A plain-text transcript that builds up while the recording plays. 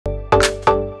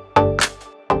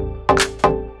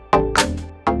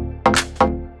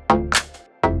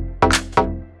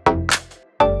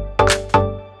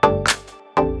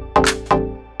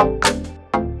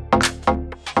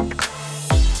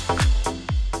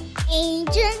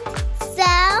legend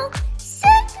Sal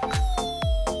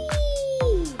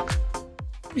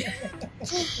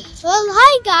Well,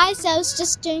 hi guys. I was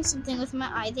just doing something with my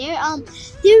eye there.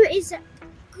 There is a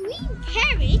green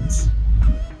parrot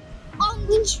on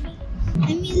the tree.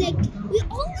 I mean, like, we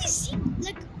always see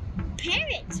like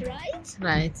parrots, right?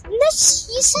 Right. You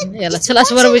said. Yeah, let's tell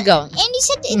us where are we going. And you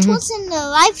said it was in a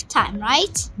lifetime,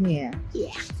 right? Yeah.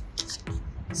 Yeah.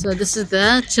 So this is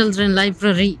the children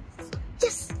library.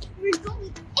 Yes, we're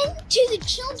going into the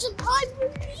children's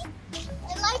library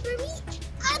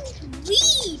and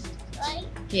read, right?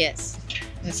 Yes.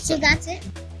 So that's it.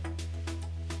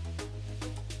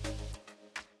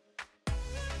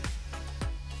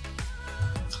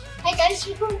 Hi guys,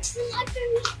 we're going to the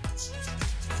library.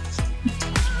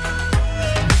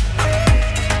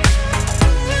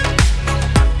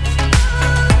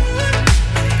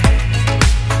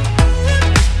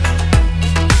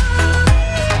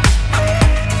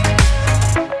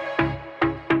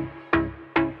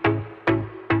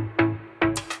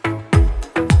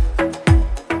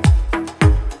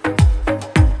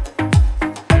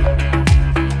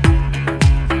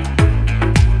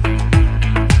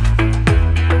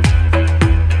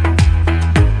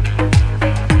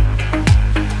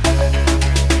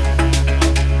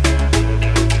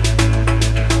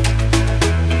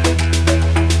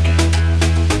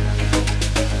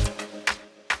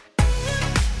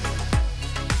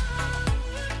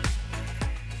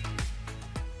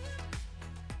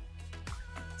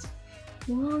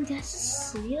 Whoa,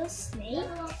 that's a real snake.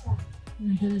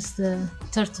 And here's the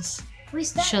tortoise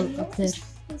Where's that? shell up there.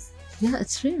 Yeah,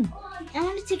 it's real. I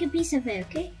want to take a piece of it,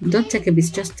 okay? Don't take a piece,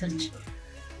 just touch.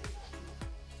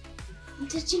 I'm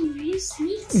touching real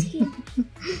snake skin.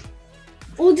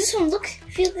 Oh, this one, look.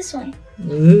 Feel this one.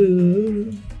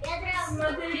 Ooh.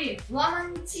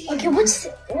 Okay, what's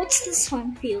this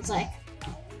one feels like?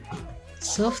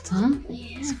 Soft, huh?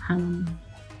 Yeah. Subhanallah.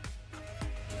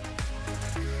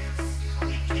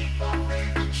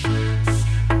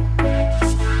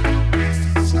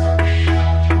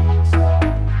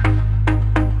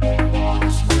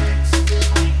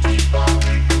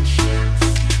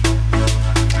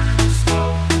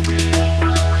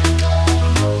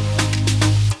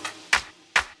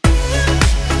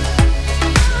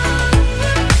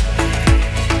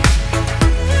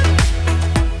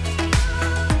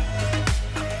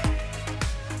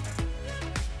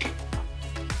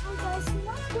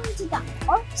 The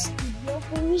art studio,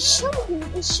 but we're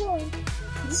showing.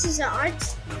 This is an art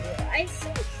studio. I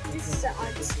think this is an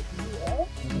art studio.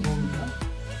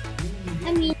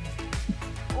 I mean,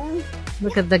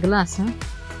 Look at the glass, huh?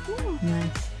 yeah.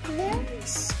 Nice. Learn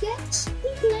sketch.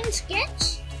 Think learn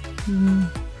sketch.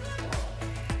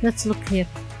 Let's look here.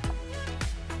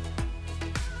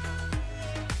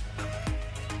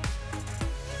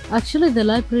 Actually, the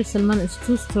library, Salman, is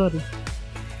 2-story.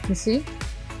 You see?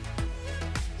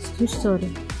 It's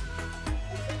 2-story.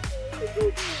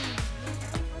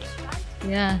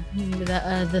 Yeah,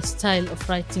 the style of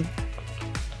writing.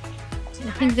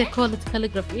 I think they call it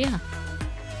calligraphy. Yeah.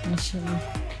 MashaAllah.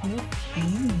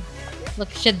 Look,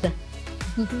 شدة.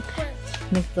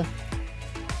 نقطة.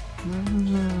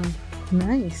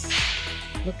 Nice.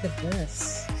 Look at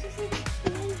this.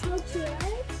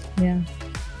 Yeah.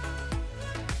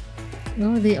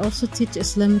 Oh, they also teach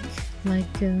Islamic,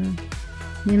 like,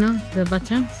 you know, the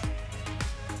patterns.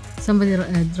 Somebody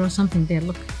draw something there.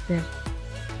 Look there.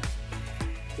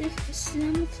 There's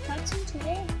Islamic pattern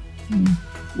today.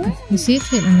 You see it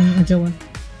here in Jawal.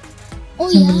 Oh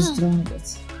Somebody's yeah. drawing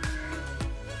it.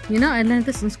 You know, I learned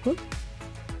this in school.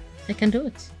 I can do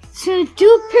it. So do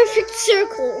a perfect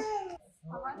circle.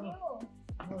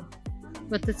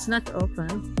 But it's not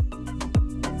open.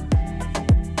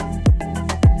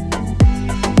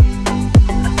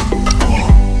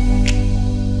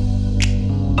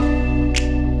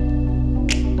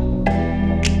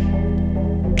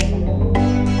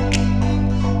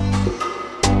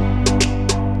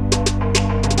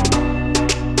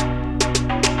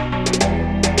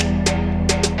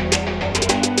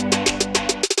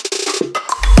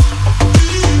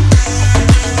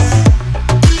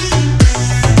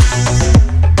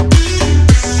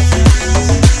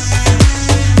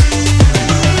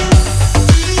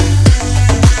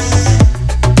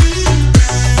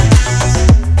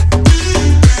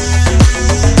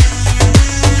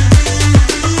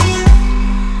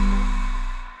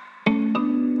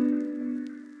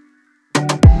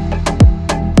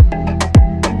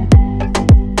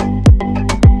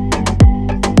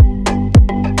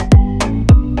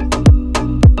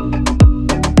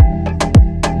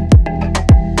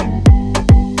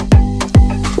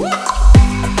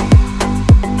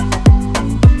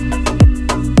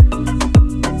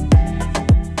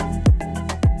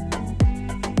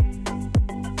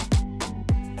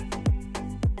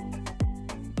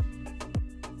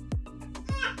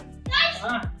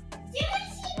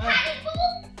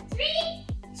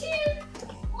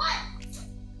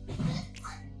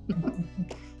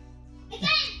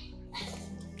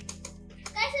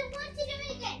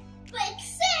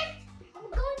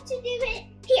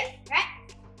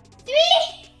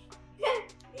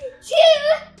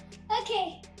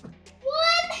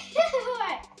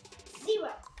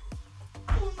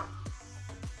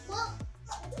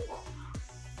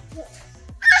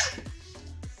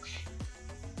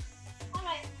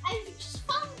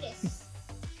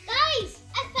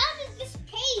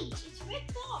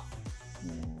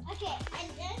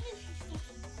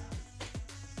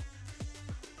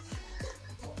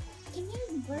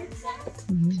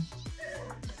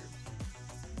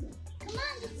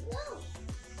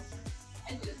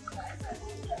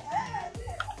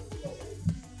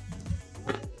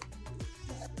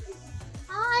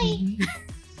 Hi.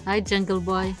 Hi, Jungle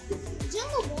Boy.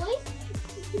 Jungle Boy.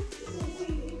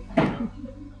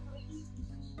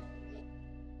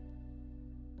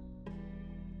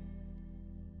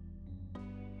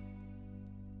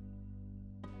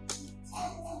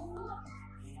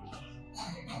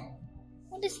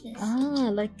 What is this?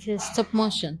 Ah, like stop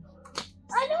motion.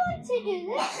 I don't want to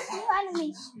do this. New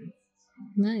animation.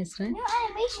 Nice, right? New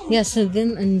animation. Yeah, so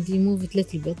then and you move it a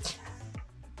little bit.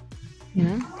 You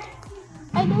know?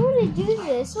 I don't want to do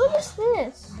this. What is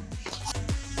this?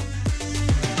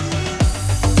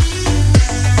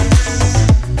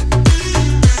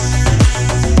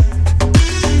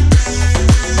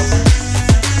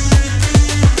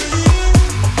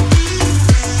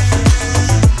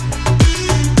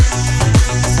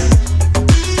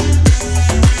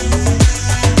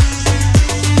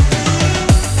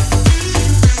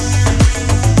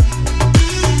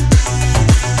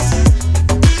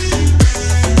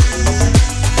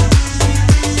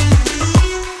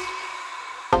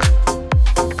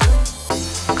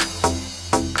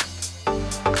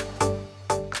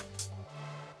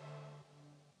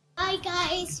 Hi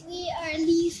guys, we are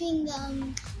leaving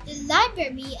the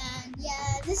library, and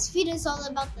yeah, this video is all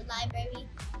about the library.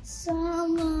 So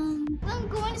I'm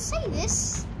going to say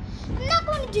this. I'm not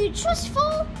going to do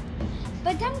trustful,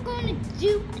 but I'm going to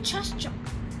do a trust jump.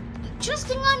 I'm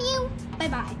trusting on you. Bye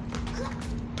bye.